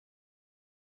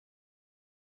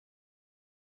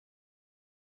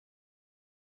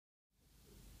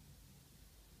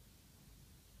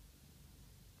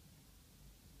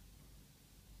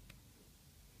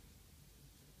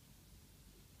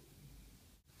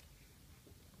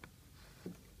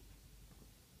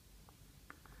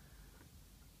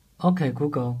Okay,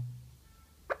 Google.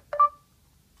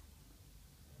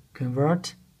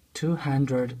 Convert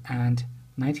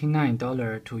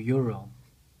 $299 to euro.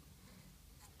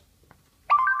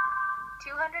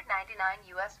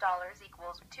 $299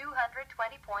 equals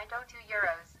 220.02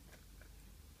 euros.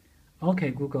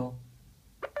 Okay, Google.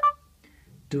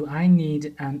 Do I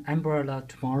need an umbrella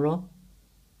tomorrow?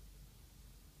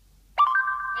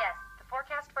 Yes, the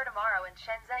forecast for tomorrow in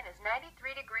Shenzhen is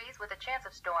 93 degrees with a chance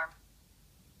of storm.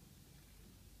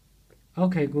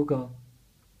 Okay, Google.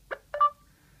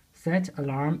 Set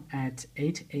alarm at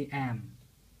 8 a.m.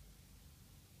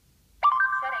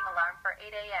 Setting alarm for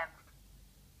 8 a.m.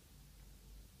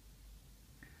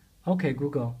 Okay,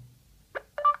 Google.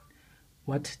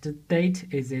 What date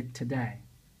is it today?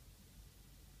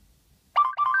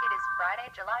 It is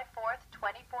Friday, July 4th,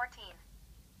 2014.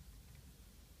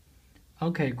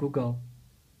 Okay, Google.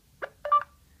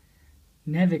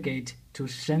 Navigate to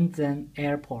Shenzhen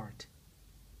Airport.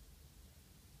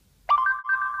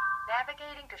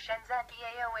 Navigating to Shenzhen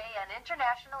DAOA, an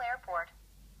international airport.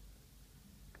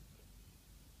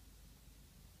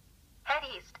 Head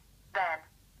east, then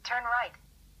turn right.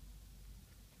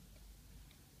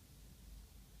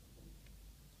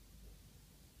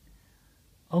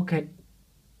 Okay.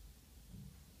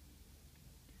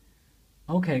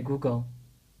 Okay, Google.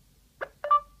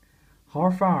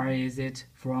 How far is it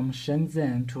from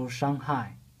Shenzhen to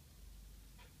Shanghai?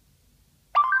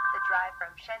 The drive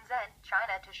from Shenzhen,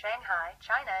 China to Shanghai,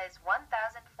 China is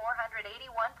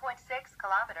 1,481.6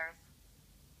 kilometers.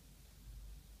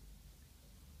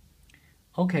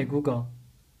 Okay, Google.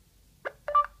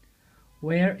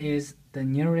 Where is the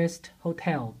nearest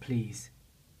hotel, please?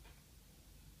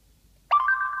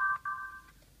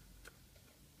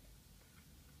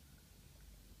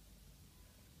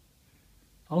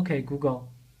 Okay,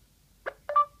 Google.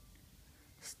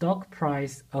 Stock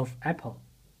price of Apple.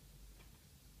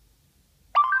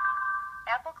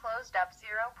 Apple closed up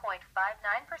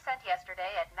 0.59%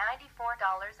 yesterday at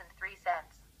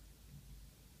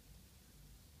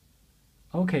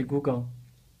 $94.03. Okay, Google.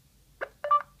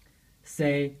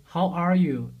 Say, how are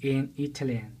you in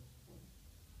Italian?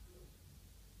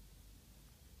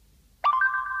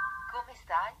 Come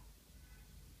stai?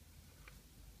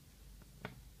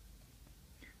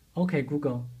 Okay,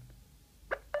 Google.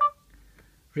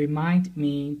 Remind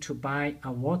me to buy a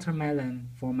watermelon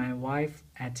for my wife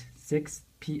at 6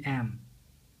 p.m.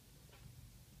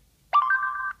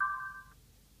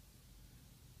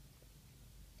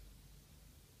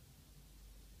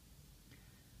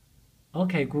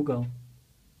 Okay, Google.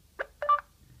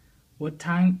 What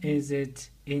time is it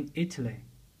in Italy?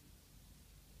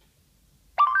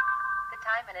 The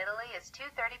time in Italy is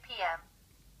 2:30 p.m.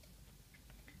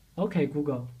 Okay,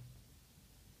 Google.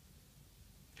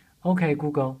 Okay,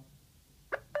 Google.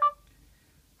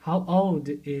 How old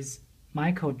is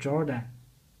Michael Jordan?